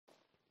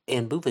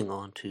And moving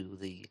on to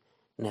the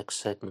next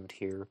segment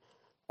here.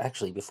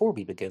 Actually, before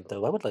we begin,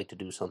 though, I would like to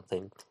do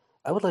something.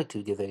 I would like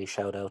to give a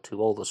shout out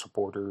to all the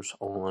supporters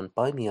on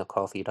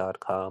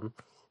buymeacoffee.com.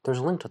 There's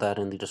a link to that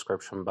in the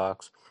description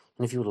box.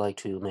 And if you would like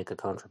to make a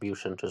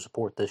contribution to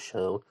support this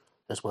show,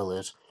 as well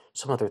as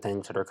some other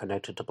things that are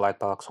connected to Black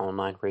Box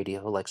Online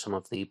Radio, like some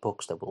of the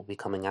books that will be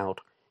coming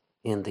out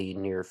in the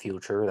near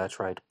future, that's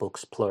right,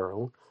 books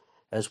plural,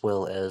 as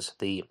well as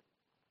the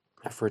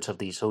efforts of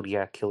the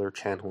Zodiac Killer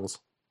channels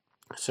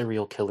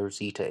Serial Killer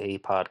Z to A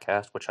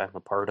podcast, which I'm a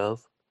part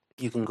of.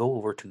 You can go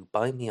over to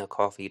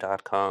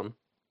buymeacoffee.com.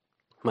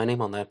 My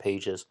name on that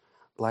page is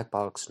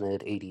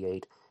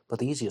BlackBoxNed88, but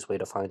the easiest way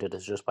to find it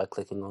is just by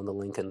clicking on the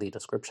link in the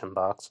description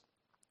box.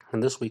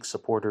 And this week's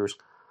supporters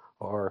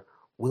are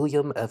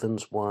William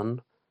Evans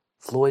 1,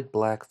 Floyd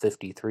Black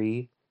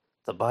 53,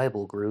 The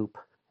Bible Group,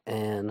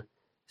 and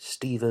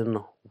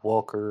Stephen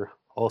Walker,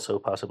 also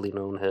possibly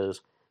known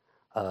as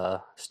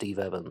Steve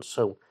Evans.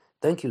 So,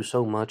 thank you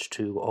so much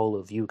to all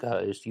of you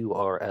guys. You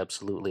are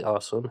absolutely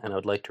awesome, and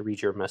I'd like to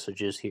read your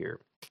messages here.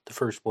 The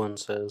first one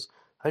says,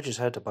 I just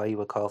had to buy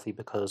you a coffee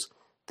because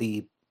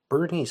the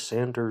Bernie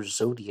Sanders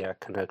Zodiac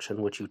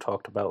connection, which you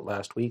talked about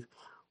last week,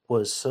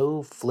 was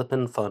so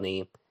flippin'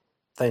 funny.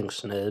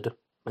 Thanks, Ned.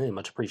 Hey,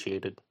 much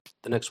appreciated.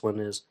 The next one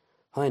is,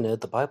 Hi,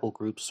 Ned. The Bible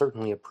group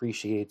certainly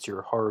appreciates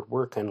your hard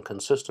work and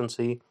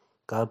consistency.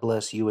 God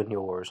bless you and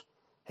yours.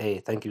 Hey,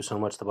 thank you so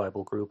much, the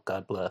Bible group.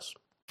 God bless.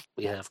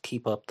 We have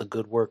Keep Up the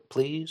Good Work,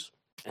 Please.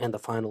 And the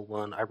final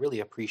one, I really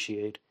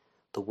appreciate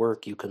the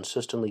work you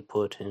consistently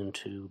put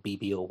into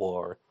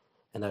BBOR.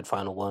 And that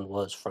final one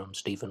was from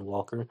Stephen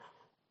Walker.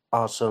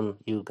 Awesome,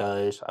 you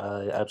guys.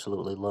 I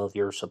absolutely love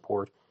your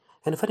support.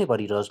 And if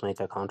anybody does make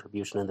a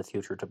contribution in the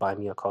future to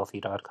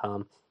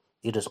buymeacoffee.com,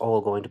 it is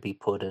all going to be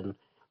put in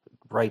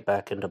right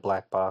back into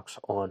Black Box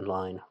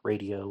Online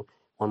Radio.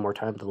 One more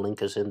time, the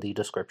link is in the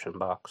description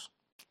box.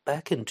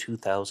 Back in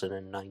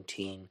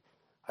 2019,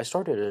 I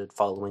started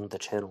following the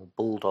channel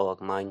Bulldog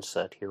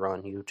Mindset here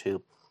on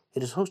YouTube.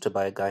 It is hosted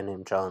by a guy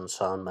named John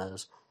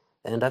Sonmez,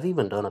 and I've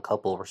even done a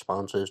couple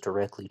responses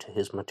directly to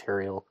his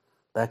material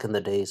back in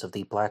the days of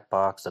the black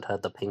box that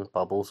had the pink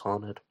bubbles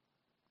on it.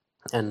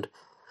 And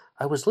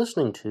I was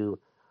listening to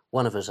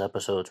one of his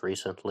episodes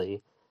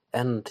recently,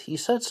 and he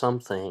said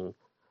something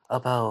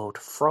about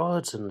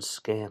frauds and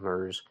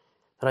scammers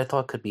that I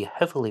thought could be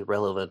heavily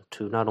relevant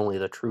to not only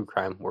the true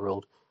crime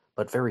world,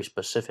 but very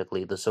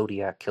specifically the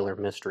Zodiac Killer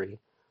mystery.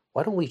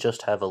 Why don't we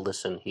just have a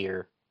listen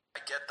here? I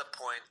get the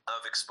point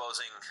of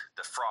exposing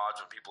the frauds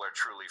when people are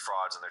truly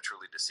frauds and they're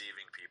truly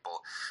deceiving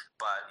people,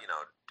 but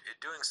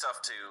doing stuff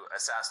to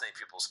assassinate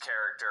people's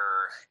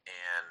character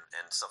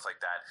and stuff like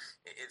that,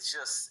 it's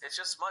just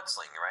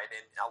mudslinging, right?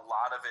 And a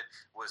lot of it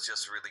was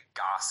just really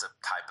gossip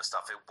type of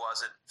stuff. It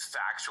wasn't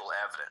factual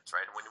evidence,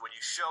 right? When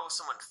you show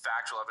someone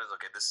factual evidence,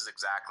 okay, this is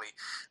exactly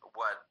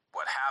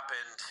what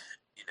happened,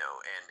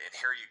 and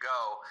here you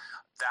go.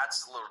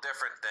 That's a little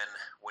different than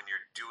when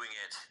you're doing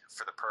it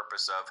for the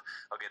purpose of,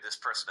 okay, this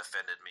person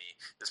offended me,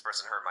 this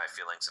person hurt my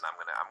feelings, and I'm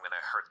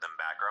gonna hurt them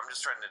back, or I'm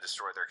just trying to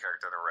destroy their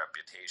character and their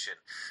reputation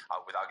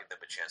without giving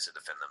them a chance to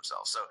defend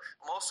themselves. So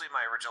mostly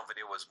my original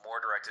video was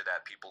more directed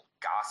at people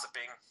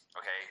gossiping,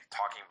 okay,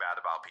 talking bad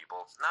about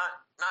people,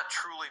 not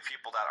truly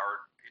people that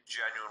are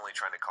genuinely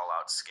trying to call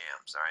out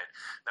scams. All right.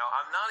 Now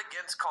I'm not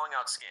against calling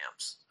out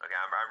scams. Okay,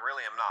 I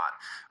really am not.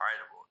 All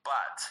right,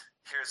 but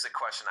here's the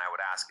question I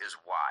would ask is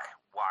why?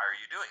 Why are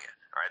you doing it?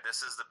 All right,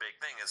 this is the big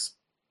thing is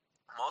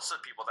most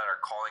of the people that are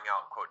calling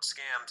out, quote,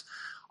 scams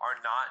are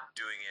not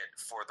doing it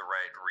for the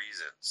right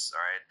reasons, all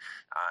right?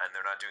 And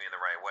they're not doing it the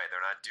right way.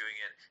 They're not doing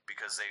it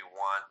because they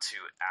want to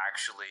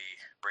actually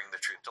bring the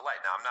truth to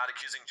light. Now, I'm not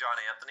accusing John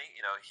Anthony.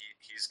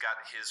 He's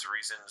got his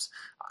reasons.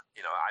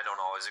 I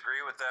don't always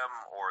agree with them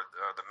or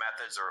the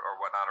methods or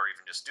whatnot, or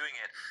even just doing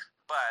it.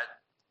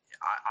 But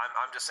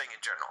I'm just saying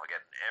in general,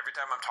 again, every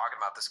time I'm talking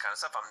about this kind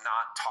of stuff, I'm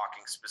not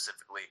talking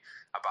specifically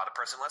about a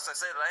person unless I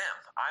say that I am.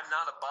 I'm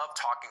not above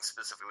talking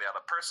specifically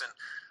about a person,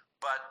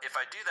 but if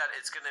I do that,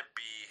 it's going to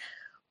be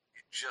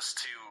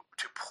just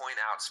to point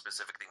out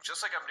specific things,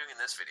 just like I'm doing in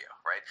this video,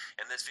 right?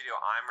 In this video,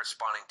 I'm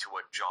responding to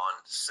what John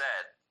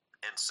said.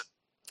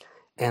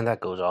 And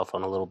that goes off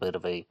on a little bit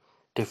of a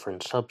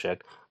different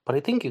subject, but I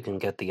think you can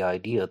get the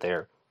idea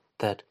there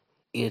that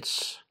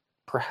it's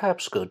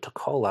perhaps good to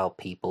call out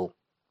people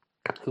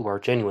who are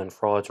genuine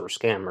frauds or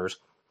scammers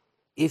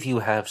if you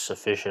have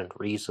sufficient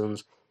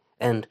reasons,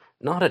 and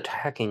not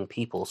attacking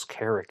people's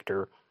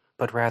character,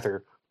 but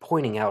rather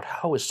pointing out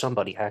how is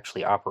somebody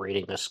actually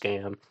operating a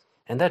scam.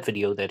 And that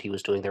video that he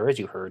was doing there, as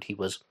you heard, he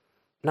was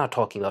not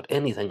talking about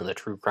anything in the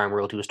true crime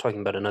world. He was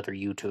talking about another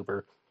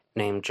YouTuber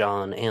named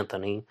John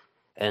Anthony,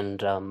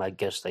 and I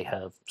guess they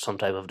have some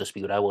type of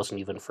dispute. I wasn't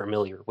even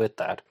familiar with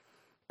that.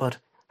 But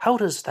how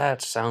does that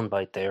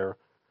soundbite there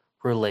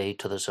relate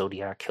to the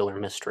Zodiac Killer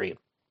mystery?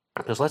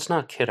 Because let's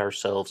not kid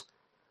ourselves,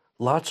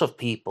 lots of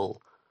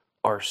people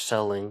are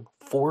selling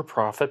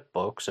for-profit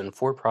books and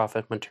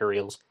for-profit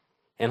materials,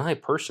 and I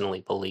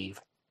personally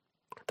believe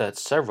that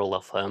several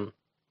of them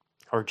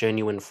are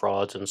genuine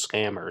frauds and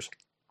scammers.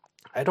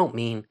 I don't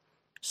mean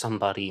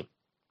somebody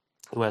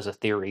who has a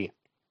theory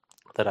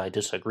that I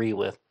disagree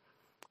with.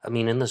 I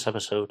mean, in this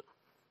episode,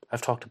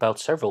 I've talked about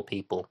several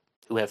people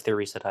who have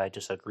theories that I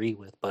disagree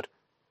with, but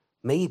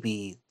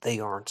maybe they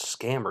aren't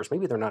scammers.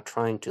 Maybe they're not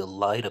trying to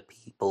lie to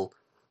people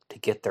to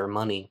get their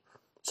money.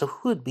 So,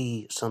 who would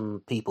be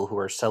some people who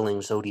are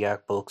selling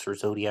Zodiac books or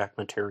Zodiac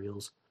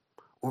materials?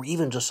 Or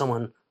even just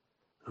someone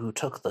who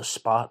took the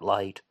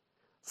spotlight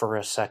for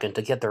a second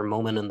to get their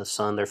moment in the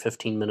sun, their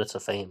 15 minutes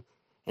of fame,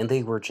 and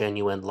they were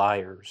genuine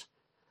liars.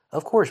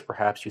 Of course,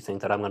 perhaps you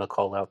think that I'm going to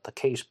call out the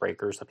case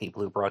breakers, the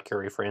people who brought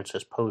Gary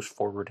Francis Post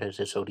forward as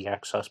a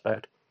Zodiac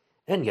suspect.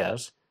 And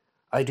yes,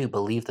 I do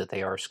believe that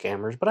they are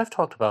scammers, but I've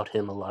talked about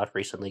him a lot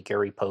recently,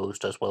 Gary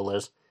Post, as well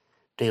as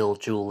Dale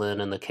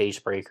Julin and the case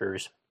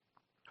breakers.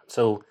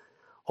 So,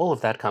 all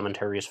of that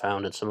commentary is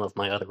found in some of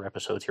my other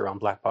episodes here on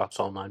Black Box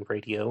Online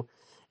Radio,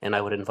 and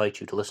I would invite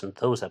you to listen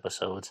to those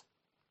episodes.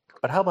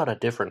 But how about a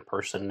different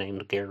person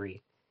named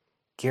Gary?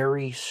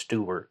 Gary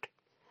Stewart.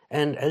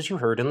 And as you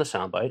heard in the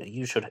soundbite,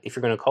 you should, if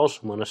you're going to call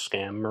someone a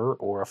scammer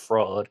or a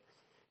fraud,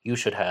 you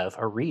should have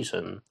a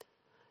reason.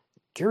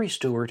 Gary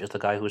Stewart is the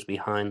guy who's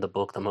behind the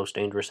book The Most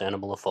Dangerous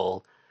Animal of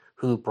All,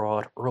 who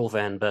brought Earl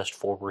Van Best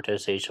forward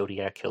as a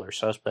Zodiac killer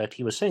suspect.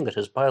 He was saying that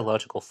his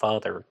biological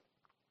father,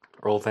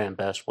 Earl Van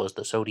Best, was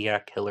the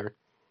Zodiac killer,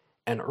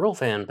 and Earl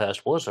Van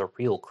Best was a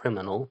real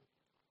criminal.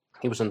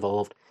 He was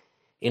involved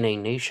in a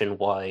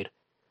nationwide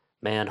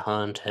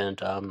manhunt, and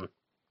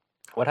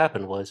what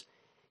happened was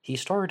he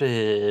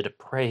started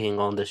preying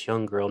on this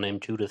young girl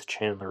named Judith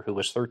Chandler, who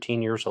was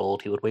 13 years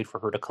old. He would wait for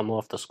her to come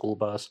off the school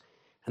bus,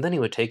 and then he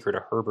would take her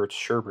to Herbert's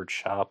Sherbert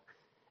shop,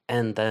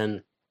 and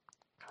then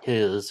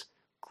his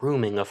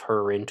grooming of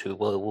her into,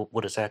 well,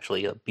 what is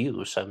actually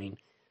abuse, I mean,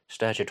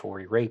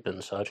 statutory rape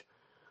and such,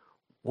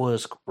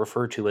 was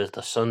referred to as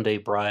the Sunday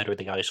Bride or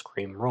the Ice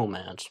Cream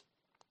Romance.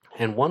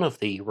 And one of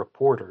the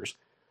reporters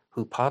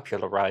who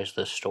popularized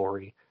this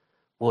story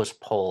was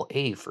Paul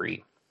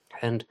Avery.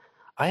 And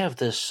I have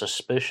this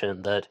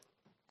suspicion that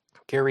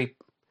Gary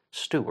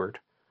Stewart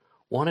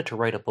wanted to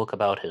write a book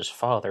about his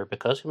father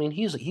because, I mean,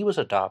 he was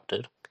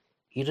adopted.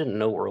 He didn't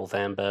know Earl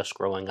Van Best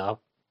growing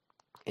up,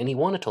 and he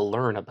wanted to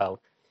learn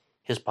about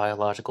his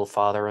biological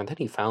father, and then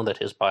he found that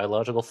his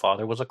biological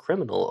father was a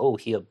criminal. Oh,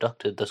 he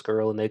abducted this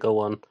girl, and they go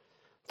on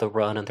the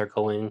run, and they're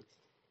going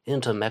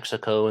into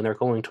Mexico, and they're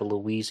going to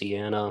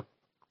Louisiana.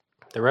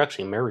 They're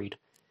actually married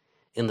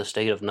in the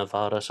state of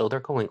Nevada, so they're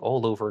going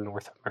all over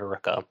North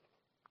America.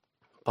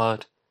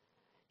 But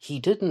he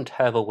didn't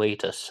have a way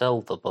to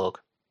sell the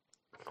book,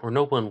 or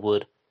no one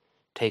would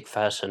take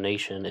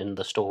fascination in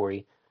the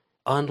story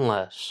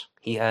unless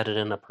he added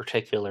in a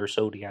particular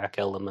Zodiac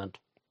element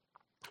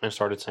and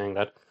started saying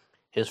that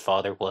his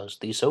father was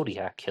the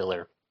Zodiac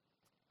killer.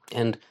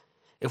 And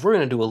if we're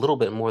going to do a little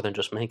bit more than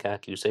just make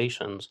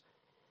accusations,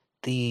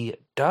 the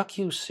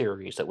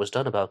docu-series that was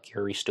done about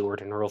Gary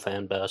Stewart and Earl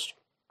Van Best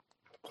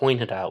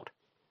pointed out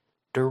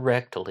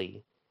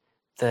directly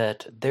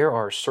that there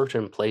are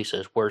certain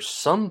places where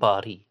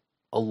somebody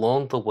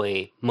along the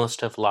way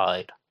must have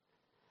lied.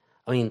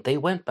 I mean, they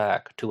went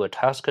back to a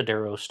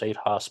Atascadero State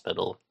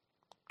Hospital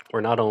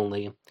where not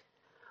only,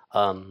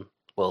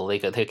 well, they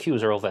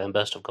accuse Earl Van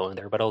Best of going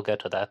there, but I'll get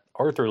to that.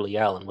 Arthur Lee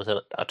Allen was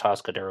at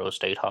Atascadero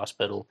State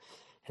Hospital,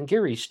 and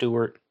Gary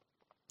Stewart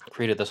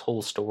created this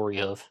whole story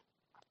of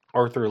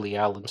Arthur Lee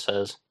Allen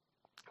says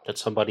that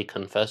somebody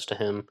confessed to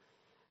him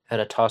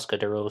at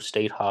Atascadero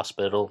State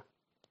Hospital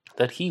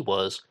that he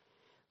was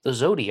the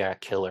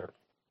Zodiac killer,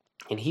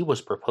 and he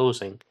was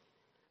proposing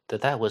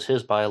that that was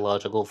his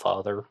biological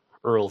father,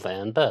 Earl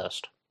Van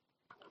Best.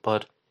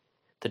 But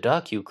the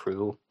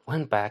docu-crew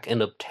went back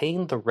and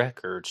obtained the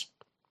records,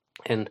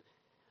 and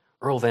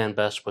Earl Van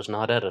Best was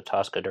not at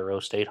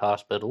Atascadero State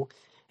Hospital,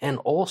 and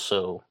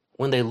also,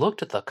 when they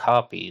looked at the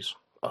copies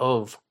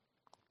of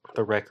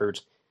the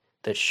records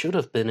that should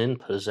have been in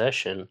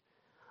possession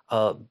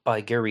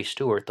by Gary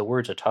Stewart, the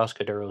words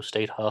Atascadero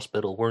State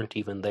Hospital weren't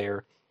even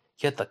there,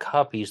 yet the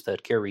copies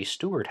that Gary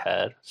Stewart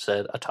had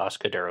said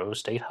Atascadero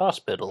State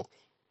Hospital.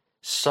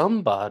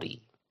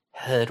 Somebody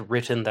had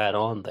written that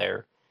on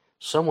there.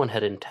 Someone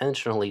had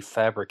intentionally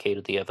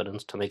fabricated the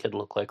evidence to make it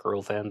look like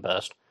Earl Van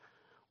Best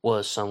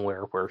was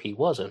somewhere where he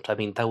wasn't. I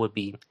mean, that would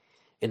be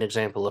an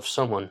example of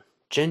someone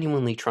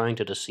genuinely trying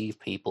to deceive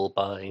people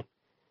by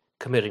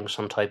committing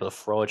some type of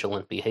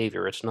fraudulent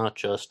behavior. It's not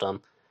just,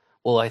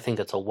 well, I think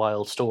it's a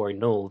wild story.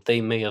 No,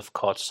 they may have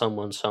caught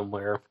someone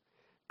somewhere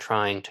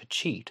trying to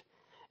cheat.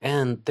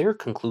 And their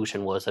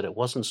conclusion was that it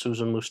wasn't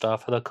Susan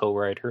Mustafa, the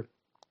co-writer.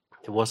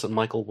 It wasn't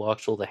Michael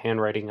Wachtel, the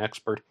handwriting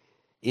expert.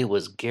 It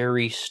was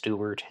Gary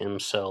Stewart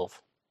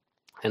himself.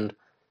 And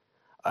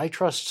I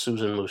trust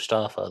Susan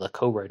Mustafa, the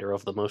co-writer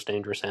of The Most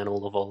Dangerous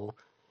Animal of All.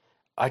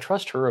 I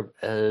trust her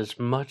as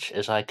much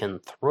as I can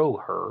throw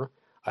her.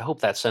 I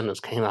hope that sentence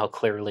came out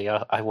clearly.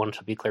 I wanted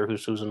to be clear who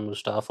Susan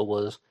Mustafa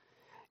was.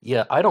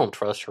 Yeah, I don't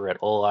trust her at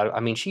all. I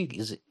mean,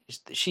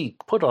 she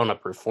put on a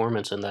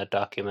performance in that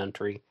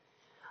documentary.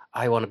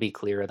 I want to be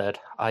clear that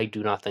I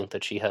do not think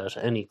that she has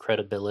any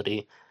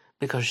credibility,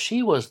 because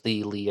she was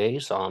the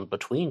liaison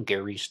between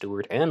Gary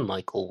Stewart and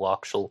Michael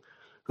Wachtel,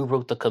 who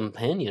wrote the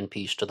companion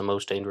piece to The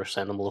Most Dangerous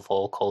Animal of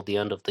All called The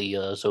End of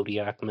the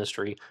Zodiac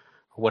Mystery,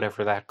 or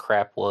whatever that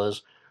crap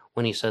was,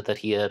 when he said that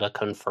he had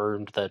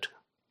confirmed that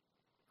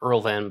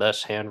Earl Van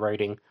Best's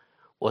handwriting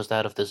was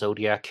that of the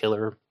Zodiac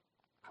Killer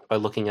by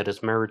looking at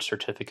his marriage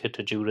certificate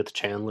to Judith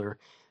Chandler,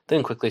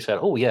 then quickly said,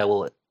 oh yeah,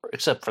 well,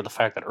 except for the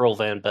fact that Earl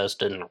Van Best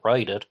didn't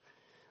write it,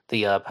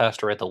 the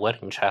pastor at the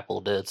wedding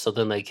chapel did. So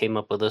then they came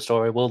up with the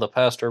story, well, the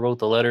pastor wrote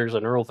the letters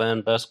and Earl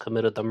Van Best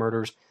committed the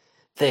murders.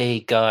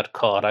 They got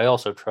caught. I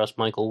also trust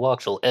Michael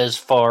Wachtel as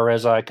far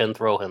as I can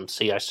throw him.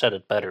 See, I said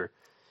it better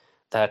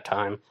that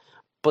time.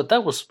 But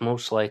that was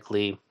most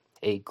likely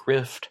a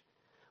grift,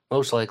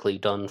 most likely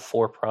done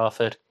for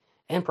profit,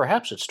 and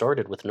perhaps it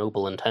started with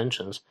noble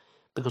intentions.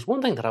 Because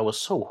one thing that I was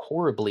so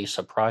horribly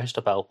surprised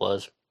about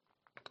was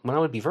when I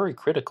would be very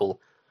critical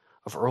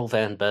of Earl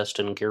Van Best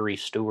and Gary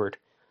Stewart,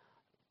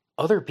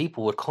 other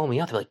people would call me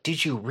out. They're like,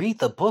 did you read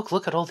the book?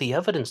 Look at all the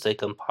evidence they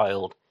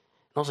compiled.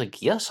 And I was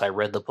like, yes, I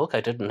read the book.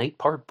 I did an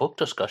 8-part book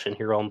discussion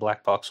here on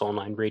Black Box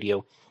Online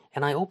Radio,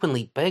 and I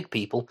openly beg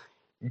people,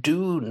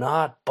 do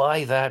not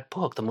buy that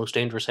book, The Most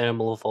Dangerous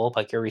Animal of All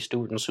by Gary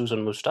Stewart and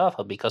Susan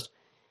Mustafa, because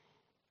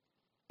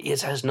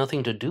it has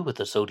nothing to do with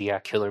the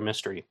Zodiac Killer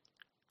mystery.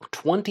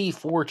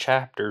 24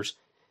 chapters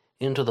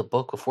into the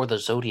book before the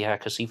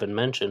Zodiac is even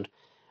mentioned,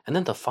 and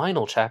then the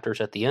final chapters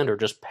at the end are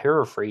just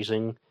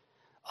paraphrases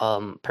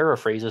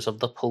of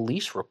the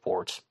police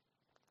reports.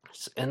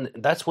 And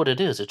that's what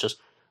it is. It's just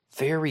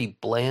very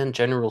bland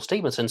general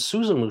statements. And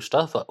Susan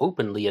Mustafa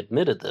openly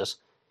admitted this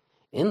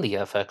in the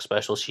FX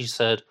special. She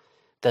said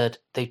that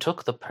they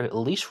took the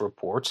police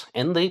reports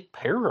and they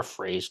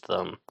paraphrased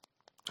them.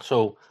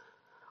 So,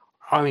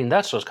 I mean,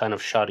 that's just kind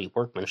of shoddy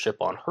workmanship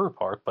on her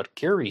part, but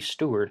Gary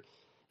Stewart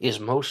is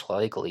most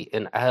likely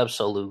an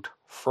absolute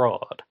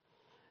fraud.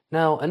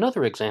 Now,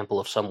 another example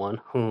of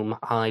someone whom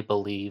I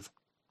believe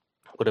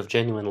would have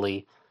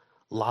genuinely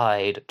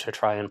lied to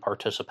try and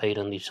participate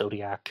in the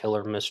Zodiac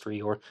Killer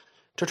mystery or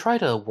to try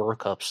to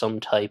work up some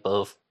type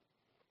of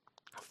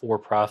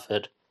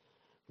for-profit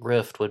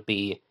grift would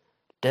be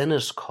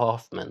Dennis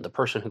Kaufman, the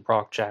person who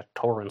brought Jack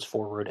Torrance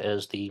forward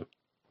as the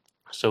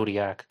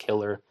Zodiac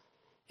Killer.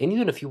 And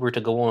even if you were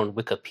to go on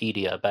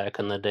Wikipedia back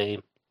in the day,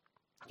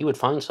 you would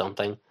find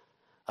something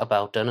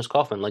about Dennis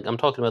Kaufman. Like, I'm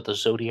talking about the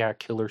Zodiac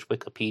Killer's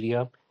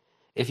Wikipedia.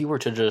 If you were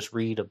to just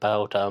read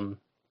about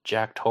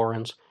Jack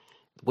Torrance,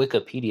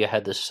 Wikipedia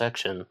had this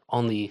section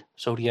on the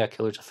Zodiac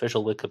Killer's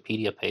official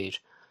Wikipedia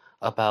page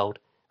about,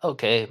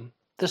 okay,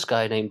 this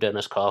guy named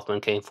Dennis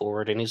Kaufman came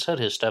forward and he said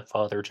his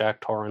stepfather, Jack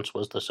Torrance,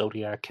 was the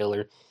Zodiac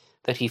Killer,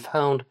 that he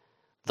found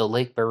the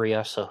Lake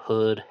Berryessa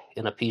hood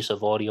in a piece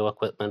of audio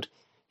equipment,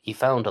 he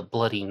found a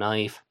bloody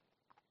knife,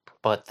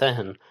 but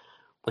then,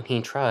 when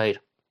he tried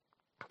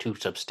to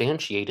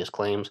substantiate his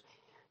claims,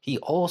 he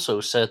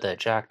also said that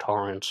Jack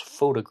Torrance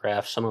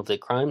photographed some of the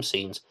crime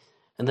scenes,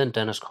 and then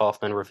Dennis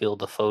Kaufman revealed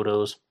the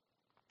photos,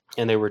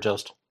 and they were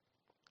just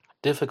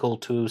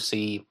difficult to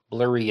see,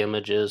 blurry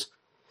images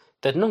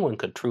that no one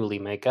could truly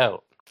make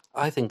out.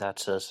 I think that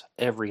says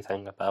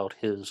everything about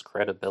his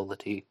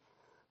credibility,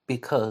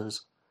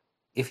 because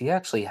if he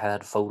actually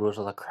had photos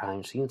of the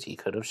crime scenes, he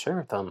could have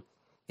shared them.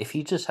 If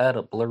he just had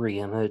a blurry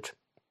image,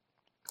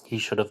 he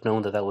should have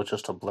known that that was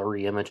just a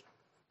blurry image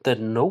that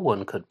no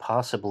one could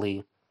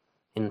possibly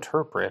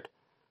interpret.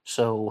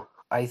 So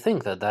I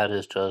think that that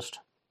is just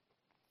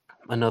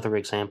another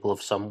example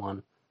of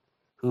someone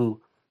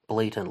who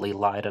blatantly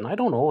lied, and I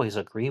don't always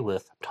agree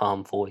with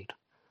Tom Voigt.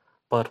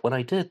 But when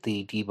I did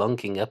the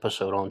debunking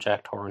episode on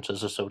Jack Torrance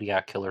as a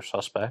Zodiac Killer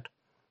suspect,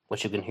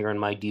 which you can hear in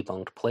my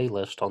debunked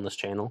playlist on this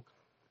channel,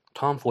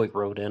 Tom Voigt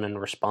wrote in and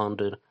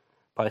responded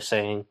by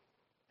saying,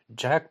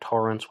 Jack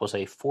Torrance was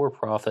a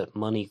for-profit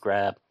money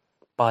grab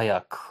by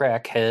a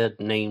crackhead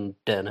named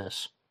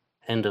Dennis.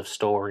 End of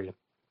story.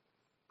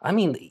 I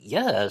mean,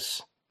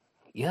 yes,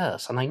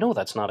 and I know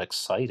that's not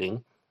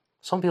exciting.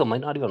 Some people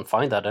might not even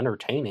find that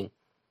entertaining.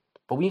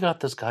 But we got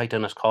this guy,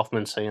 Dennis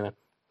Kaufman, saying that,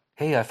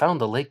 hey, I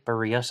found the Lake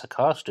Berryessa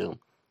costume.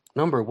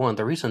 Number one,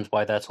 the reasons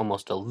why that's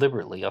almost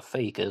deliberately a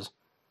fake is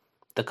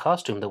the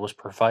costume that was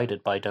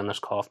provided by Dennis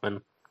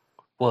Kaufman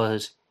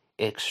was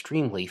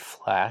extremely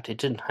flat. It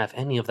didn't have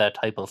any of that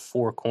type of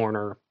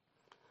four-corner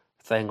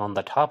thing on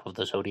the top of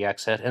the Zodiac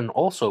set, and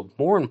also,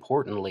 more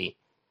importantly,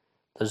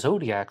 the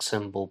Zodiac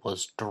symbol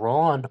was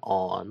drawn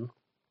on,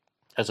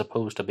 as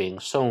opposed to being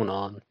sewn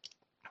on.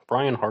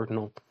 Brian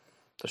Hartnell,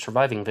 the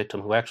surviving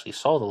victim who actually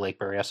saw the Lake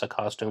Berryessa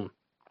costume,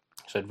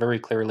 said very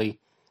clearly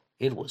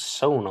it was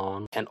sewn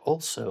on, and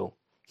also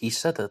he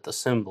said that the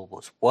symbol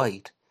was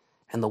white,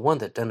 and the one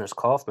that Dennis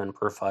Kaufman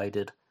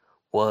provided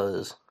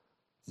was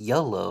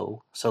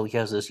yellow, so he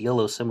has this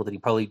yellow symbol that he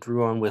probably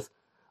drew on with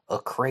a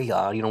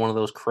crayon, one of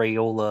those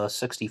Crayola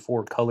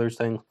 64 colors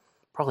things,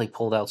 probably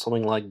pulled out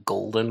something like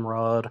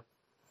goldenrod,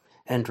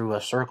 and drew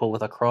a circle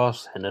with a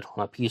cross in it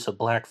on a piece of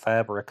black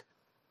fabric,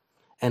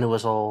 and it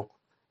was all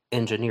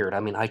engineered.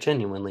 I mean, I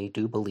genuinely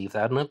do believe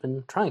that, and I've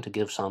been trying to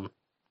give some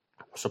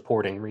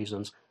supporting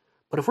reasons.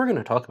 But if we're going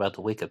to talk about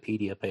the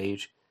Wikipedia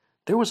page,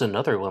 there was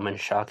another woman,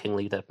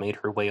 shockingly, that made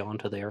her way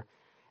onto there,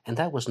 and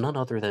that was none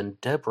other than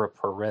Deborah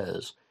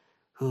Perez,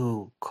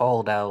 who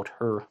called out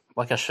her,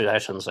 like I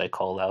shouldn't say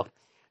called out,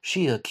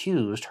 she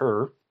accused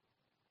her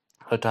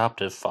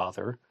adoptive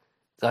father,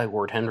 Guy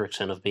Ward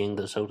Hendrickson, of being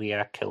the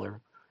Zodiac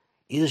killer.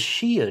 Is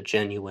she a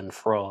genuine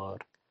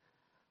fraud?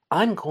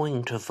 I'm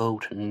going to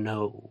vote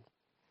no,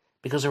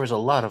 because there was a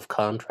lot of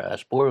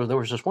contrast. Boy, there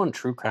was this one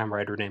true crime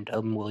writer named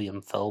M.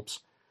 William Phelps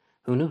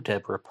who knew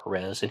Deborah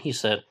Perez, and he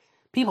said,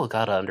 people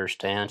gotta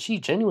understand, she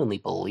genuinely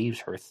believes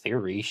her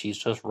theory, she's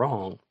just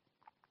wrong.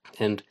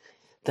 And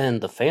then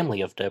the family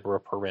of Deborah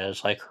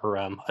Perez, like her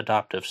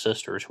adoptive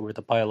sisters, who were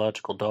the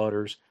biological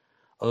daughters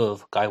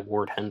of Guy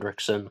Ward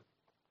Hendrickson,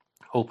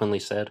 openly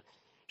said,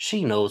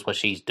 she knows what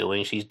she's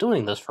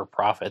doing this for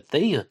profit.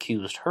 They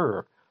accused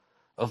her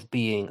of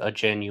being a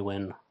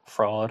genuine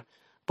fraud.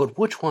 But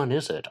which one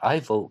is it? I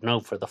vote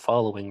no for the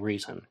following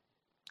reason.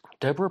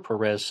 Deborah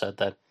Perez said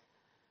that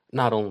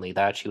not only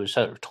that, she was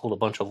told a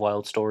bunch of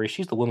wild stories.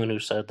 She's the woman who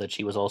said that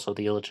she was also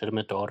the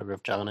illegitimate daughter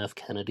of John F.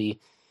 Kennedy.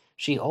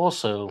 She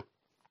also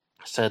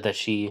said that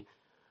she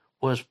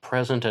was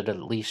present at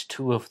least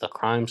two of the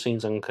crime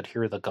scenes and could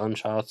hear the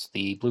gunshots,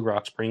 the Blue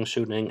Rock Springs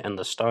shooting and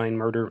the Stein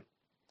murder,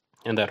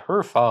 and that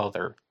her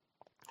father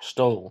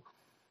stole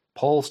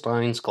Paul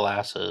Stein's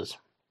glasses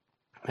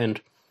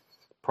and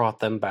brought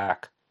them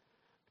back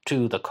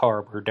to the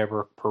car where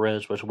Deborah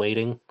Perez was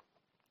waiting.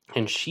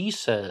 And she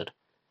said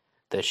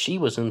that she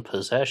was in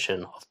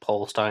possession of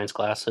Paul Stein's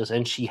glasses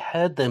and she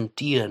had them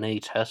DNA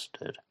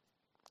tested.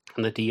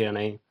 And the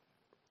DNA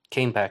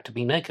came back to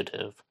be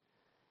negative.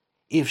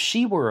 If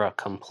she were a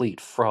complete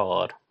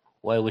fraud,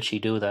 why would she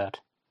do that?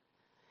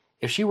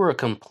 If she were a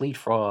complete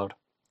fraud,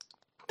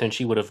 then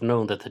she would have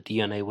known that the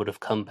DNA would have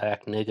come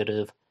back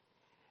negative,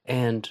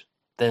 and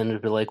then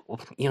it'd be like, well,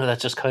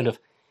 that's just kind of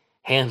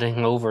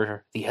handing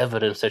over the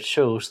evidence that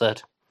shows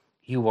that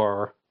you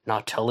are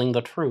not telling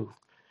the truth.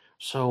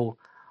 So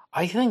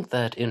I think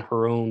that in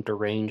her own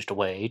deranged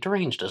way,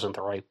 deranged isn't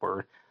the right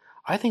word,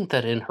 I think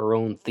that in her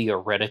own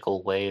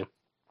theoretical way,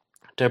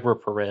 Deborah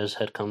Perez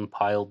had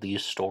compiled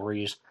these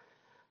stories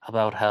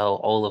about how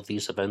all of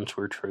these events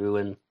were true,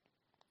 and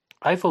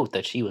I vote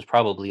that she was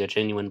probably a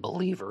genuine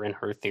believer in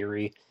her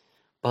theory,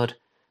 but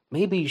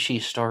maybe she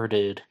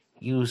started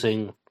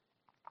using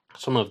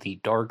some of the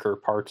darker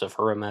parts of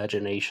her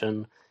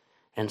imagination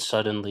and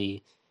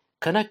suddenly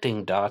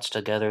connecting dots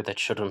together that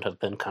shouldn't have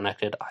been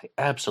connected. I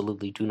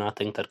absolutely do not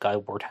think that Guy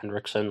Ward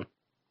Hendrickson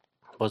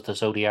was the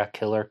Zodiac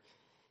killer.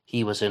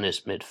 He was in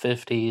his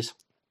mid-50s.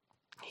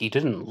 He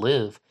didn't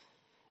live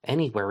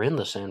anywhere in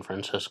the San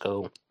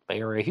Francisco Bay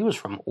Area. He was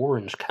from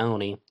Orange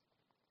County.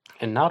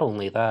 And not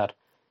only that,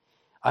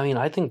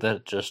 I think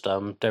that just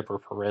Deborah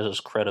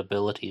Perez's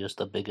credibility is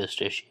the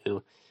biggest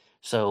issue.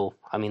 So,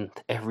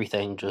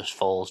 everything just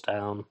falls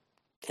down.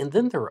 And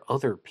then there are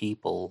other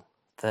people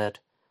that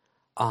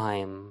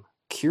I'm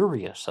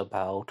curious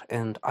about,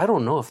 and I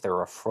don't know if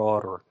they're a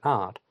fraud or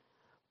not,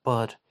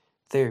 but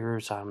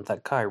there's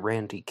that guy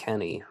Randy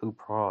Kenny who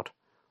brought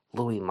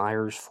Louis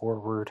Myers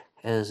forward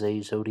as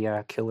a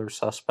Zodiac killer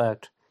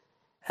suspect,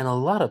 and a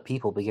lot of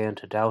people began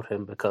to doubt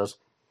him because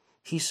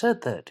he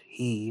said that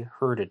he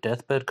heard a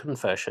deathbed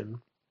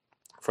confession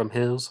from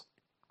his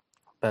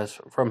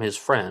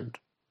friend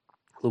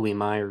Louis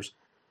Myers,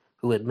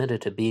 who admitted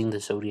to being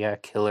the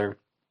Zodiac killer.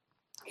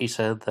 He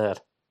said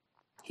that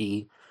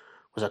he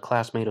was a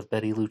classmate of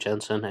Betty Lou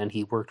Jensen, and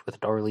he worked with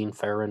Darlene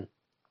Ferrin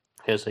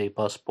as a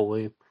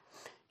busboy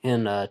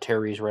in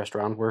Terry's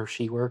restaurant where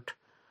she worked.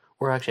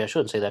 Or actually, I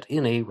shouldn't say that.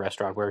 In a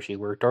restaurant where she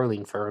worked,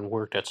 Darlene Ferrin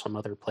worked at some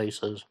other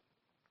places.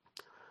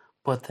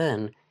 But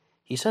then,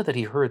 he said that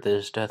he heard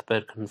this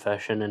deathbed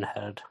confession and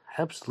had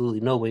absolutely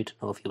no way to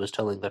know if he was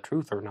telling the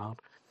truth or not.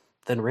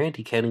 Then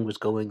Randy Kenny was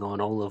going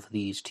on all of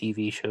these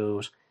TV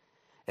shows,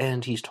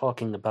 and he's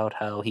talking about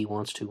how he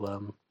wants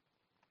to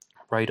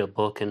write a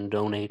book and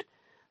donate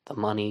the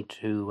money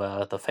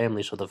to the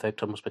families of the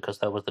victims because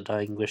that was the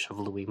dying wish of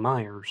Louis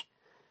Myers.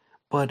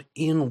 But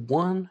in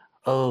one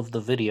of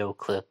the video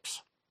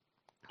clips,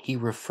 he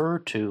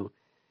referred to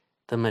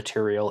the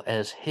material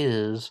as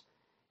his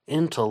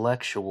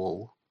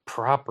intellectual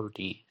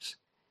properties.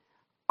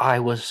 I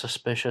was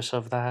suspicious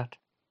of that.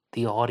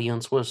 The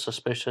audience was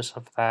suspicious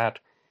of that.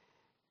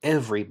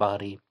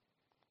 Everybody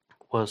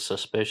was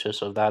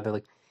suspicious of that. They're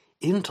like,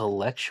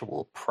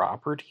 intellectual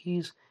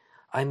properties?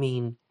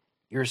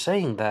 You're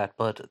saying that,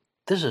 but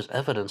this is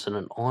evidence in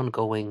an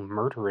ongoing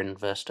murder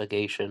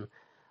investigation.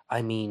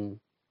 Doesn't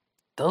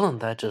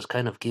that just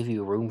kind of give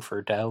you room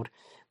for doubt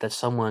that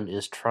someone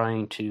is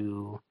trying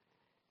to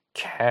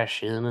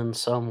cash in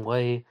some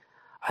way?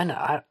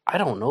 I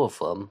don't know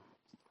if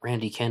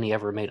Randy Kenny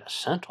ever made a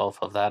cent off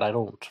of that. I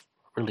don't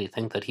really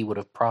think that he would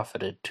have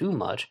profited too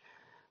much,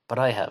 but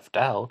I have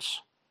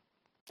doubts.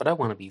 But I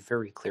want to be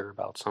very clear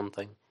about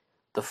something.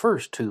 The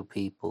first two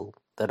people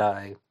that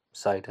I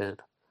cited,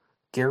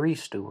 Gary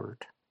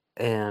Stewart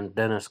and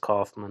Dennis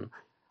Kaufman,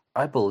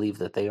 I believe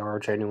that they are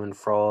genuine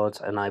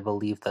frauds, and I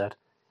believe that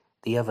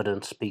the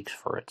evidence speaks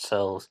for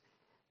itself.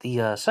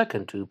 The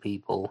second two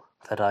people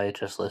that I had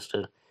just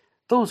listed,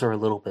 those are a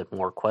little bit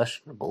more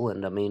questionable,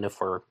 and I mean, if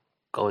we're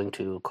going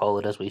to call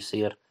it as we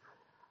see it,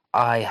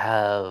 I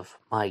have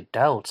my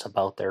doubts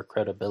about their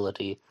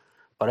credibility,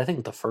 but I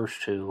think the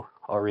first two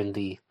are in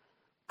the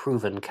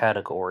proven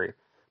category.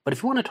 But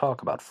if you want to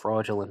talk about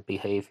fraudulent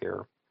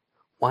behavior,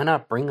 why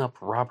not bring up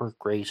Robert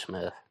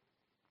Graysmith?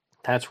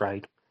 That's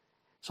right.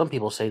 Some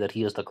people say that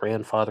he is the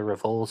grandfather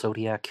of all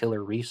Zodiac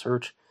killer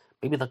research,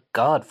 maybe the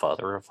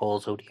godfather of all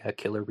Zodiac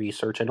killer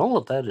research, and all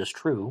of that is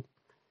true,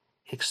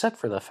 except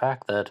for the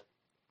fact that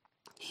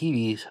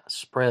he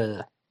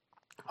spread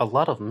a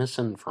lot of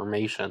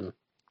misinformation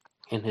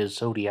in his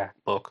Zodiac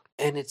book.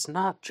 And it's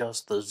not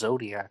just the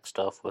Zodiac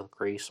stuff with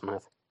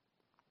Graysmith.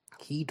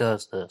 He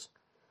does this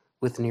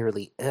with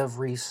nearly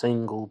every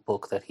single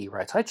book that he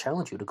writes. I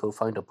challenge you to go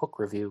find a book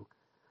review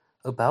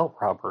about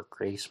Robert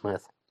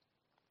Graysmith.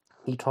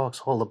 He talks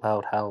all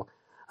about how,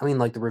 I mean,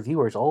 like the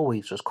reviewers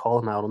always just call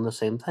him out on the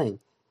same thing.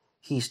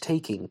 He's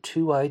taking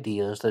two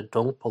ideas that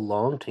don't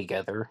belong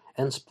together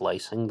and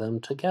splicing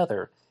them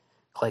together.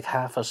 Like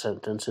half a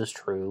sentence is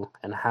true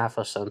and half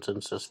a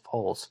sentence is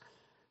false.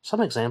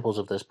 Some examples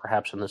of this,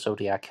 perhaps in the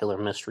Zodiac Killer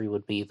mystery,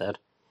 would be that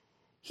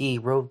he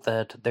wrote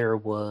that there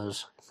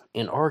was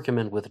an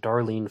argument with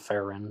Darlene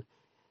Ferrin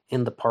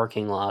in the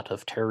parking lot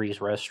of Terry's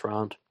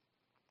restaurant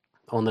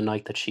on the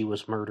night that she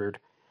was murdered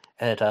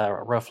at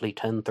roughly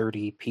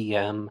 10:30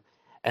 p.m.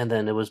 And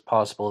then it was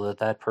possible that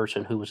that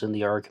person who was in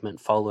the argument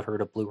followed her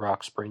to Blue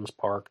Rock Springs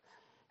Park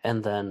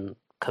and then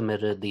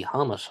committed the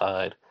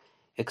homicide,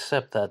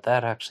 except that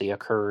that actually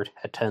occurred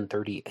at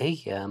 10:30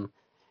 a.m.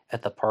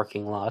 at the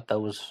parking lot that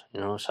was,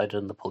 cited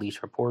in the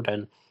police report,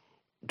 and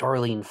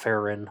Darlene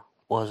Ferrin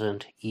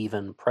wasn't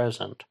even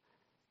present.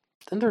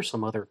 Then there's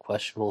some other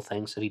questionable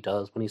things that he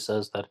does when he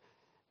says that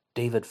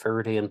David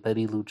Faraday and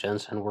Betty Lou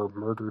Jensen were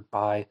murdered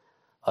by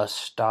a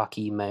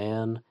stocky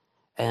man.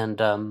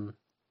 And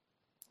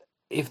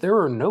if there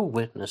are no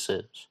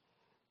witnesses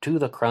to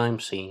the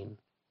crime scene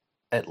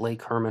at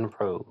Lake Herman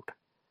Road,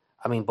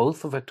 I mean,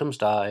 both the victims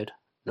died,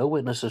 no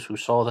witnesses who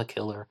saw the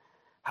killer,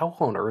 how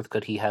on earth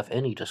could he have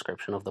any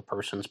description of the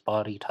person's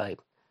body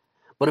type?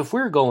 But if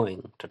we're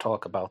going to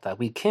talk about that,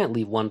 we can't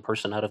leave one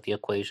person out of the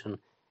equation,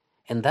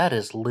 and that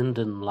is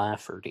Lyndon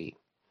Lafferty,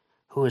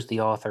 who is the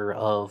author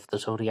of The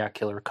Zodiac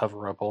Killer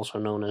Cover-Up, also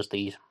known as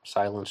The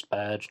Silenced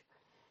Badge.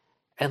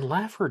 And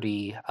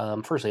Lafferty,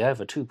 firstly, I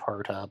have a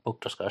two-part book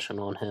discussion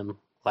on him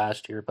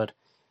last year, but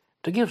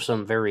to give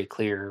some very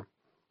clear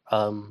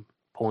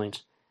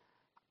points,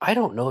 I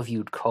don't know if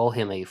you'd call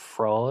him a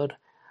fraud.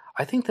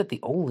 I think that the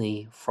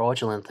only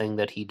fraudulent thing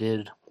that he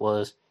did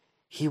was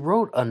he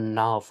wrote a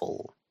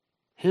novel.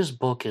 His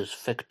book is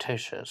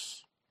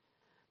fictitious,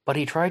 but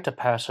he tried to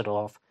pass it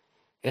off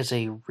as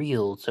a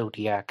real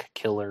Zodiac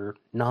Killer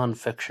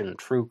nonfiction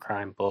true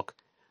crime book.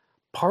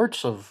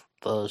 Parts of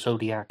the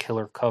Zodiac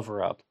Killer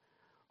cover-up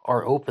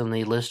are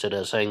openly listed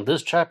as saying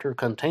this chapter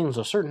contains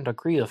a certain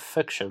degree of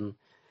fiction.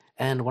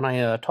 And when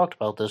I talked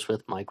about this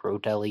with Mike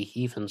Rodelli,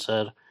 he even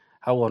said,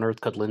 how on earth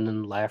could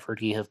Lyndon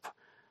Lafferty have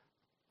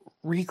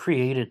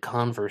recreated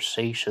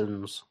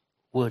conversations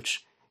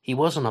which he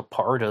wasn't a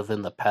part of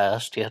in the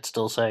past, yet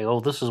still saying, oh,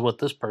 this is what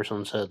this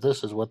person said,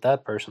 this is what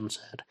that person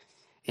said.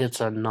 It's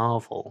a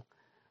novel.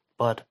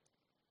 But,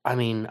 I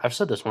mean, I've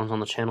said this once on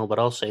the channel, but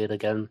I'll say it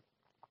again.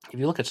 If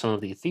you look at some of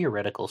the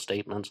theoretical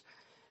statements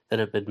that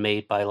have been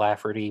made by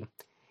Lafferty,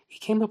 he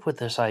came up with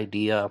this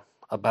idea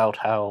about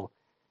how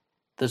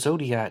the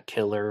Zodiac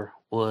Killer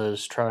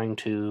was trying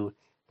to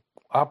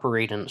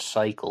operate in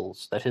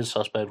cycles, that his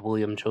suspect,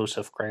 William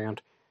Joseph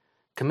Grant,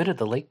 committed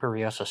the Lake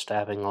Berryessa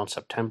stabbing on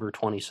September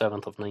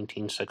 27th of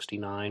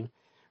 1969,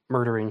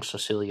 murdering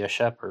Cecilia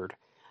Shepard,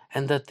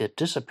 and that the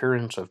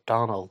disappearance of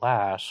Donna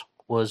Lass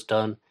was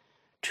done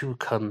to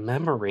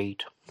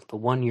commemorate the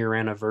one-year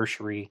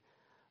anniversary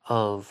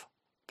of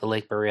the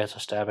Lake Berryessa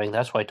stabbing.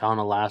 That's why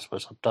Donna Lass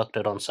was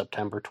abducted on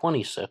September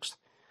 26th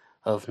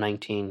of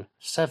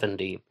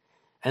 1970.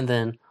 And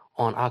then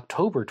on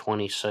October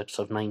 26th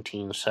of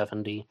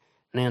 1970,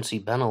 Nancy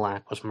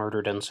Benelak was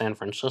murdered in San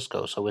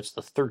Francisco, so it's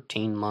the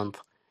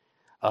 13-month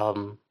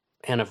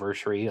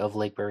anniversary of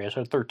Lake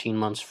Berryessa, 13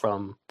 months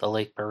from the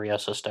Lake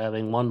Berryessa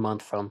stabbing, 1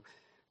 month from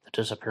the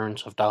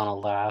disappearance of Donna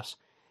Lass.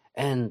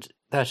 And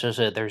that's just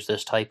it. There's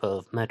this type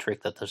of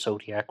metric that the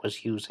Zodiac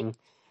was using,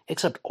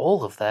 except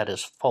all of that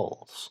is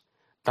false.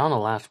 Donna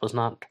Lass was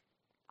not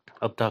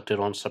abducted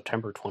on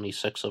September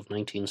 26th of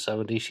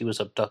 1970. She was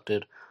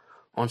abducted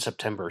on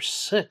September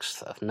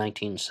 6th of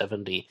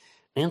 1970.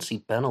 Nancy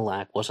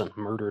Benelak wasn't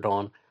murdered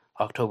on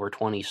October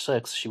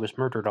 26th. She was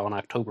murdered on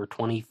October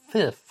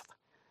 25th.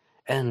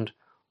 And,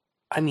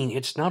 I mean,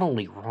 it's not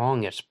only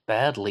wrong, it's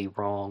badly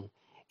wrong,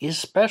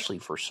 especially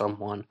for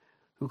someone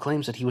who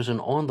claims that he was an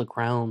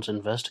on-the-grounds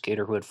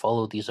investigator who had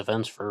followed these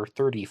events for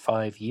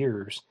 35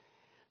 years.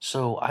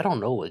 So I don't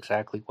know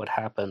exactly what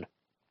happened.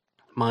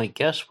 My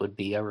guess would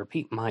be, I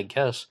repeat, my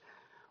guess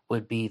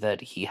would be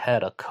that he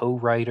had a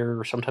co-writer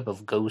or some type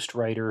of ghost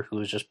writer who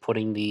was just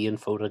putting the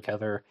info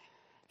together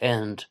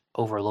and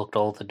overlooked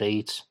all the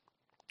dates.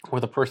 or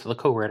the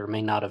co-writer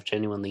may not have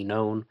genuinely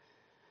known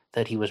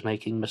that he was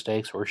making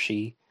mistakes, or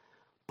she,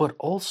 but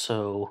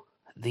also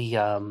the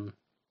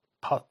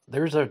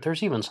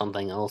there's even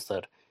something else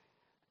that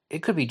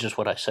it could be just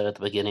what I said at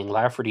the beginning.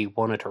 Lafferty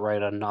wanted to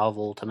write a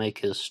novel to make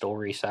his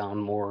story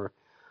sound more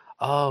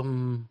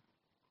um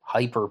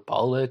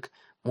hyperbolic,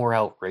 more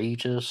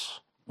outrageous,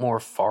 more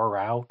far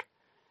out,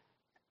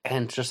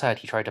 and just that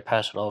he tried to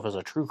pass it off as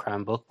a true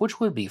crime book, which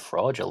would be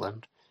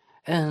fraudulent.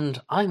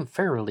 And I'm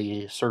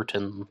fairly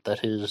certain that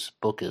his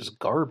book is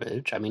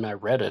garbage. I mean, I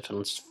read it and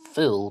it's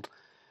filled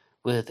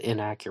with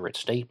inaccurate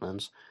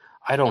statements.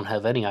 I don't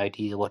have any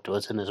idea what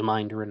was in his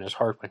mind or in his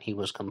heart when he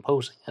was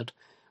composing it.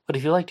 But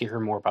if you'd like to hear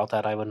more about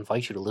that, I would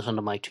invite you to listen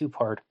to my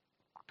two-part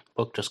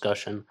book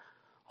discussion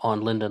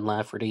on Lyndon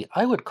Lafferty.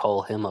 I would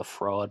call him a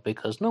fraud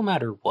because no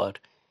matter what,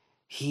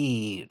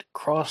 he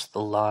crossed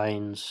the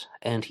lines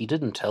and he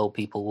didn't tell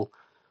people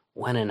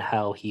when and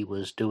how he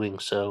was doing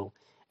so,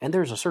 and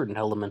there's a certain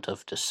element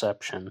of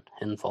deception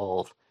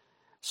involved.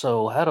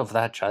 So, out of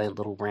that giant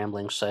little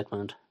rambling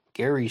segment,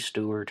 Gary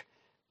Stewart,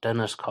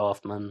 Dennis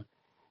Kaufman,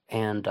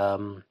 and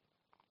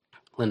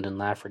Lyndon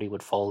Lafferty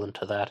would fall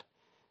into that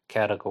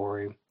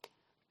category.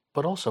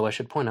 But also, I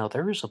should point out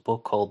there is a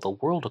book called The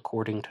World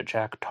According to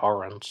Jack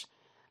Torrance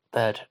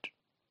that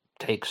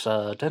takes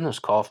Dennis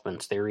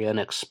Kaufman's theory and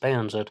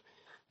expands it,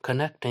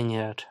 connecting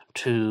it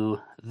to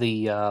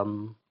the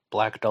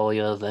Black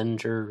Dahlia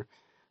Avenger,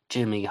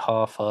 Jimmy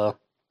Hoffa,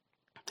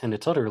 and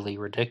it's utterly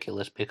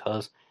ridiculous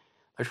because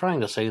they're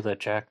trying to say that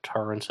Jack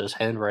Torrance's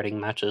handwriting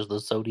matches the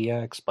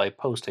Zodiac's by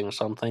posting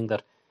something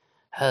that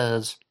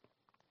has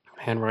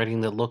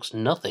handwriting that looks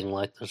nothing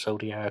like the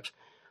Zodiac's.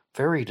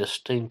 Very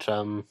distinct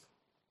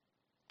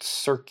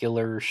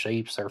circular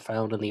shapes are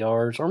found in the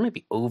R's, or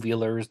maybe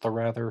ovular is the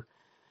rather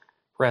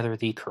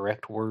the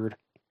correct word.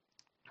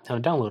 I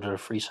downloaded a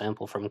free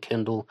sample from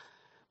Kindle,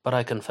 but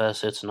I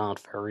confess it's not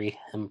very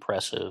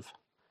impressive.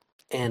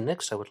 And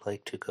next I would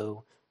like to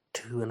go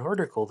to an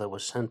article that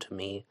was sent to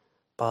me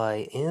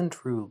by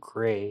Andrew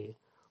Gray,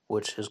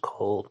 which is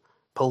called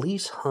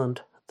Police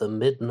Hunt the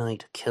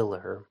Midnight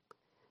Killer.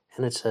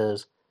 And it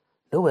says,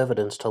 no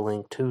evidence to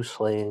link two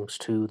slayings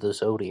to the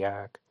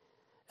Zodiac.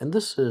 And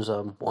this is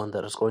one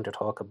that is going to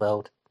talk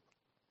about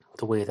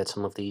the way that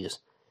some of these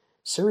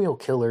serial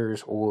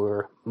killers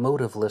or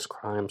motiveless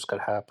crimes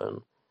could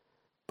happen.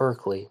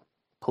 Berkeley.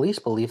 Police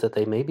believe that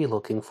they may be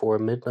looking for a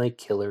midnight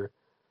killer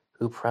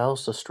who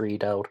prowls the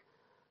street out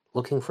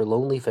looking for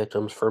lonely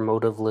victims for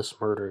motiveless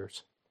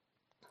murders.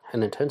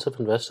 An intensive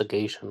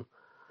investigation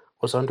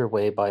was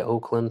underway by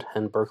Oakland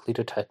and Berkeley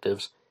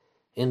detectives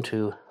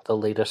into the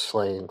latest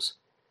slayings.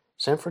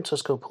 San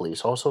Francisco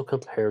police also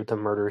compared the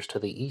murders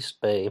in the East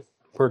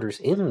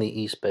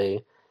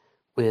Bay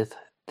with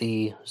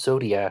the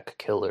Zodiac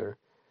killer,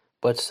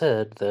 but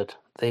said that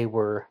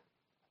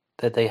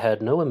they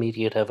had no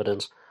immediate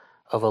evidence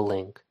of a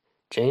link.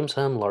 James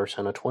M.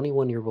 Larson, a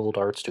 21-year-old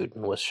art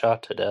student, was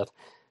shot to death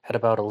at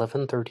about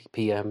 11:30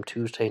 p.m.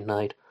 Tuesday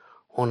night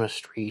on a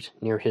street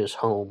near his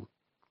home.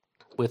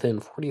 Within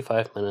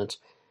 45 minutes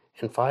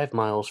and 5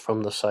 miles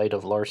from the site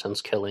of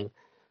Larson's killing,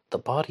 the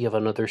body of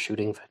another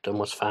shooting victim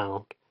was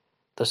found.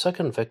 The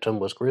second victim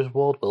was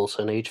Griswold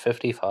Wilson, age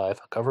 55,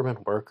 a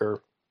government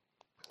worker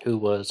who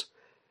was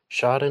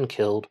shot and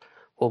killed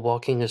while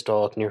walking his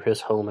dog near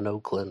his home in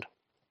Oakland.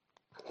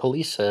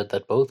 Police said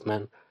that both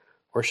men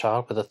were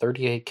shot with a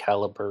 .38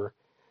 caliber,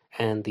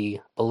 and the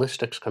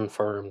ballistics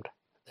confirmed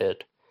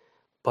it,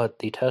 but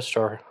the tests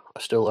are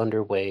still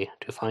underway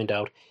to find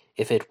out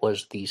if it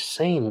was the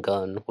same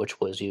gun which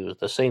was used,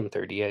 the same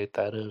 .38,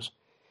 that is.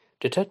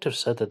 Detectives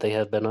said that they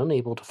have been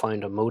unable to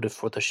find a motive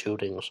for the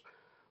shootings.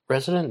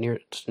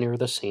 Residents near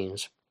the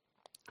scenes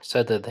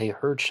said that they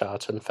heard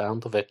shots and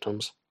found the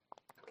victims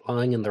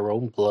lying in their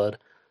own blood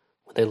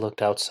when they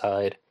looked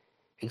outside.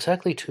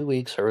 Exactly 2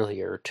 weeks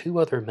earlier, 2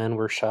 other men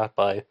were shot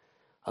by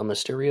a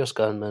mysterious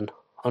gunman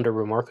under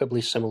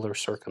remarkably similar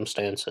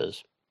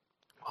circumstances.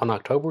 On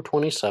October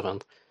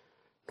 27th,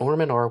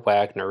 Norman R.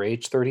 Wagner,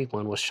 age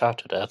 31, was shot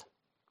to death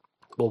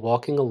while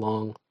walking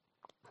along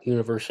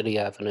University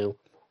Avenue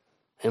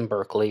in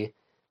Berkeley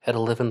at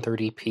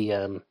 11:30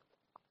 p.m.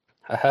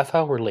 A half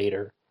hour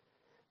later,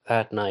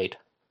 that night,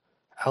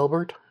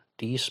 Albert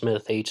D.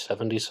 Smith, age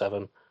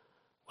 77,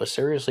 was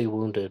seriously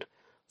wounded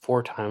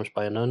 4 times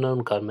by an unknown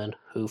gunman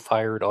who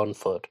fired on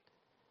foot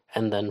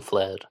and then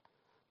fled.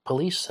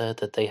 Police said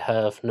that they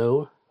have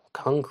no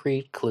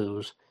concrete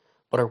clues,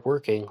 but are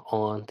working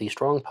on the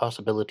strong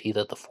possibility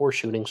that the 4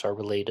 shootings are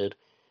related.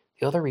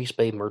 The other East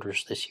Bay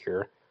murders this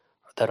year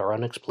that are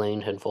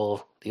unexplained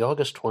involve the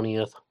August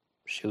 20th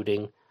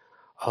shooting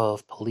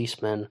of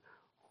policeman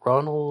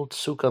Ronald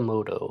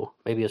Tsukamoto,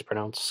 maybe it's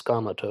pronounced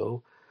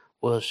Skamato,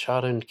 was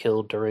shot and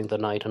killed during the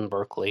night in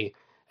Berkeley,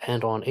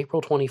 and on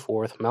April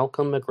 24th,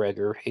 Malcolm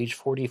McGregor, age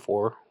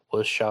 44,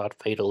 was shot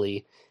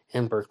fatally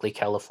in Berkeley,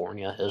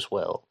 California as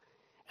well.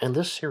 And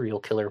this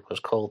serial killer was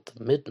called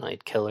the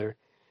Midnight Killer,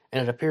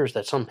 and it appears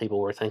that some people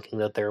were thinking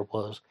that there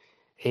was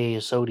a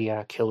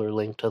Zodiac killer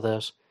linked to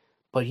this,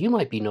 but you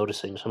might be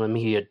noticing some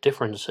immediate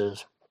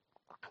differences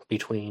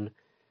between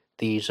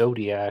the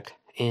Zodiac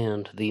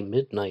and the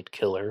Midnight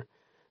Killer,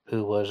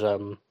 who was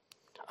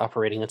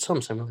operating at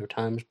some similar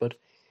times, but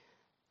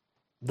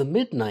the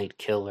Midnight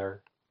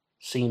Killer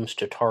seems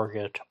to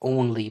target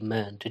only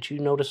men. Did you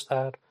notice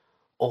that?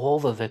 All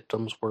the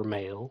victims were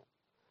male.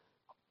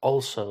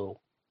 Also,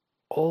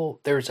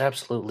 there's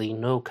absolutely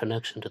no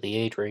connection to the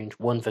age range.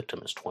 One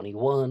victim is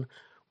 21,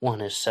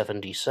 one is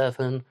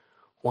 77,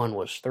 one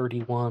was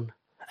 31,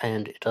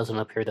 and it doesn't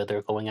appear that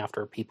they're going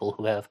after people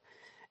who have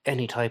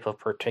any type of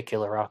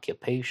particular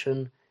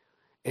occupation.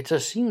 It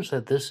just seems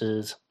that this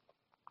is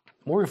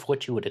more of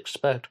what you would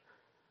expect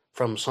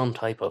from some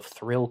type of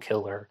thrill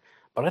killer.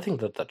 But I think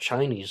that the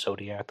Chinese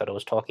Zodiac that I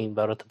was talking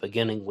about at the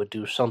beginning would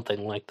do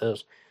something like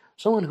this.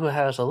 Someone who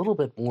has a little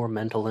bit more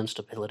mental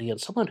instability and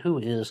someone who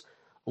is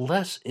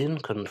less in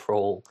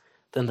control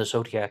than the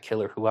Zodiac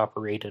killer who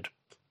operated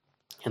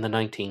in the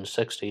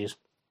 1960s.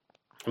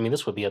 I mean,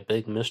 this would be a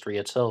big mystery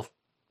itself.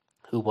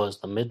 Who was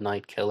the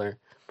Midnight Killer?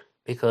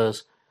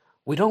 Because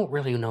we don't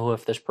really know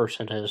if this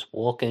person is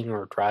walking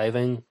or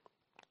driving,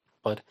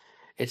 but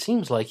it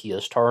seems like he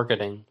is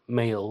targeting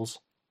males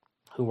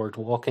who are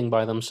walking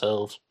by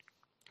themselves.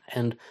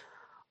 And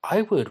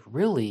I would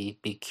really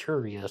be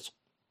curious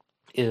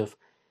if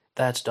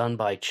that's done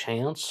by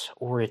chance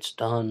or it's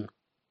done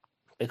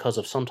because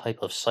of some type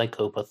of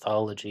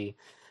psychopathology.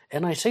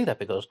 And I say that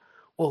because,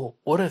 well,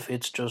 what if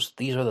it's just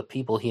these are the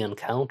people he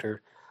encountered?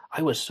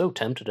 I was so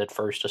tempted at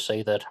first to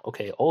say that,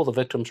 okay, all the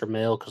victims are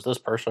male because this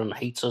person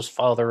hates his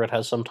father and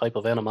has some type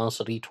of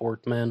animosity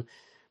toward men.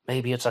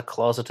 Maybe it's a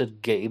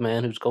closeted gay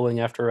man who's going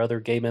after other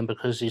gay men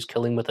because he's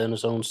killing within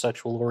his own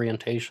sexual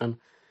orientation.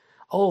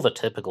 All the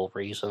typical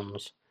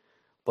reasons.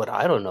 But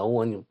I don't know,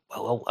 when you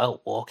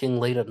out walking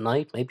late at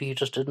night, maybe he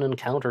just didn't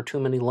encounter too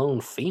many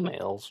lone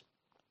females.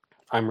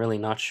 I'm really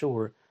not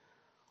sure.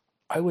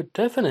 I would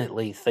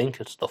definitely think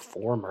it's the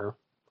former.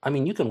 I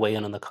mean, you can weigh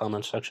in the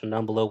comments section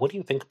down below. What do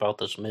you think about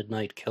this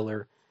Midnight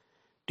Killer?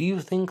 Do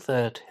you think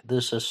that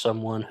this is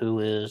someone who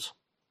is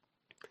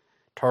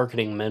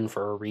targeting men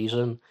for a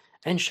reason?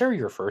 And share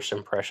your first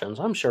impressions.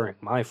 I'm sharing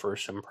my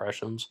first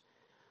impressions.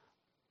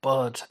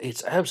 But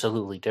it's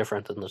absolutely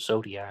different than the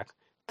Zodiac.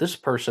 This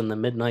person, the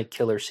Midnight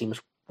Killer,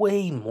 seems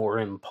way more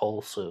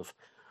impulsive,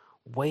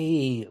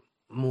 way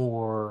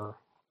more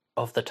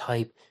of the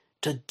type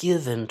to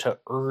give in to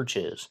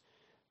urges.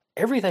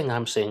 Everything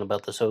I'm saying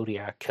about the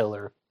Zodiac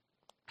Killer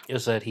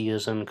is that he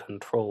is in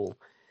control,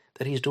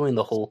 that he's doing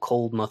the whole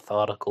cold,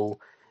 methodical,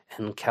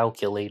 and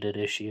calculated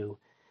issue,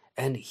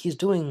 and he's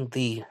doing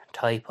the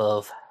type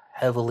of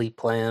heavily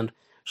planned,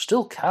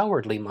 still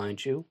cowardly,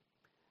 mind you.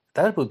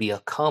 That would be a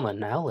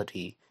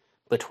commonality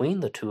between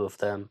the two of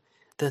them,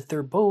 that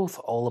they're both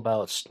all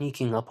about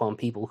sneaking up on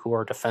people who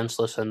are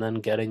defenseless and then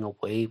getting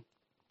away.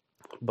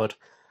 But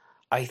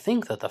I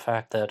think that the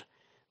fact that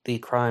the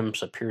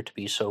crimes appear to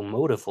be so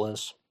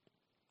motiveless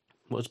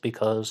was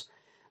because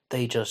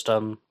they just,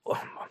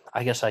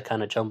 I guess I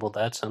kind of jumbled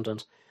that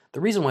sentence.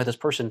 The reason why this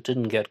person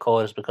didn't get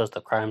caught is because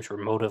the crimes were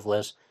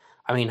motiveless.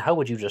 I mean, how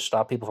would you just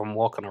stop people from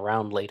walking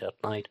around late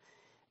at night?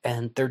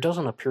 And there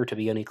doesn't appear to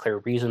be any clear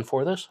reason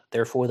for this,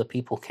 therefore the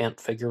people can't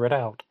figure it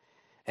out.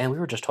 And we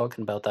were just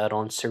talking about that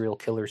on Serial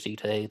Killers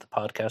today, the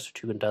podcast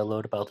that you can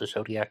download about the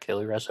Zodiac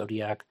Killer as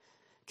Zodiac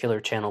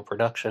Killer Channel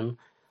production.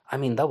 I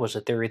mean, that was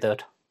a theory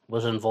that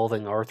was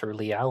involving Arthur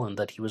Lee Allen,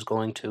 that he was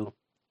going to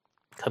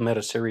commit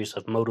a series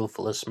of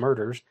motiveless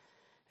murders,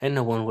 and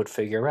no one would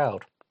figure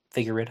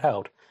it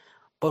out.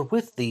 But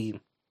with the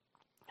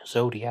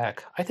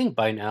Zodiac, I think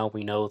by now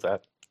we know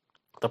that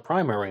the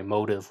primary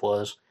motive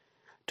was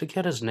to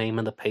get his name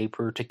in the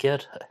paper, to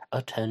get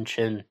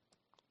attention,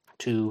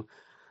 to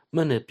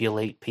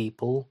manipulate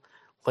people,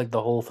 like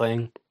the whole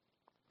thing.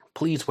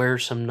 Please wear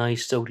some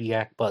nice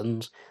Zodiac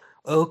buttons.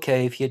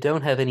 Okay, if you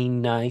don't have any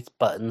nice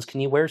buttons, can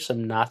you wear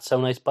some not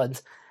so nice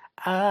buttons?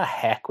 Ah,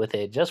 heck with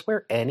it. Just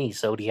wear any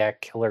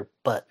Zodiac Killer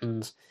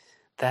buttons.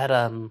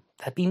 That'd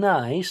be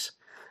nice.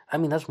 I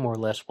mean, that's more or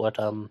less what,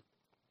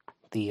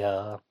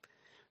 the,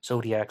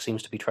 Zodiac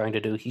seems to be trying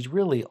to do. He's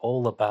really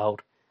all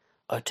about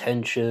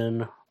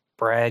attention,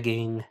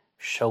 bragging,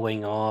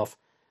 showing off,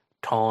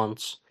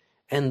 taunts.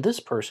 And this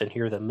person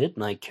here, the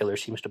Midnight Killer,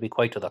 seems to be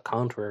quite to the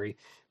contrary.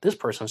 This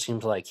person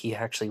seems like he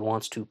actually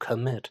wants to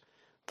commit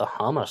the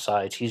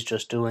homicides. He's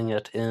just doing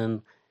it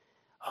in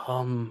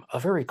a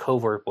very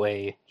covert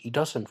way. He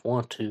doesn't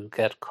want to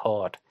get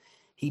caught.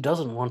 He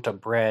doesn't want to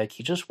brag.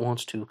 He just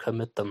wants to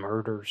commit the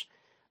murders.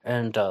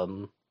 And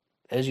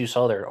as you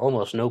saw there,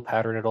 almost no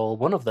pattern at all.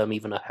 One of them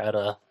even had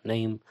a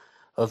name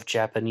of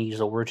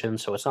Japanese origin,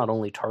 so it's not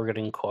only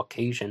targeting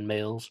Caucasian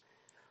males.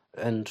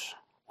 And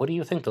what do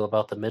you think, though,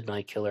 about the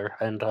Midnight Killer?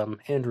 And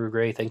Andrew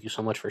Gray, thank you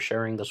so much for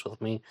sharing this with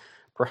me.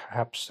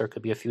 Perhaps there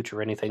could be a future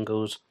Anything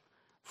Goes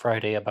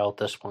Friday about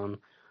this one.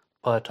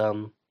 But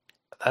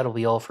that'll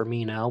be all for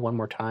me now. One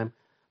more time,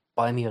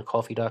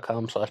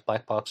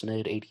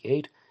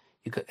 buymeacoffee.com/blackboxned88.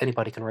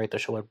 Anybody can write the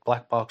show at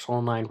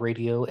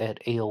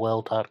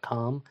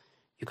blackboxonlineradio@aol.com.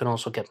 You can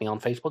also get me on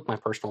Facebook. My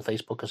personal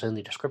Facebook is in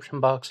the description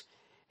box.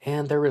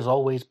 And there is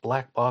always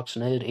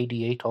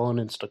BlackboxNed88 on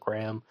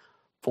Instagram.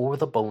 for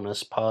the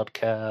bonus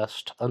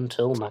podcast.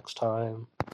 Until next time.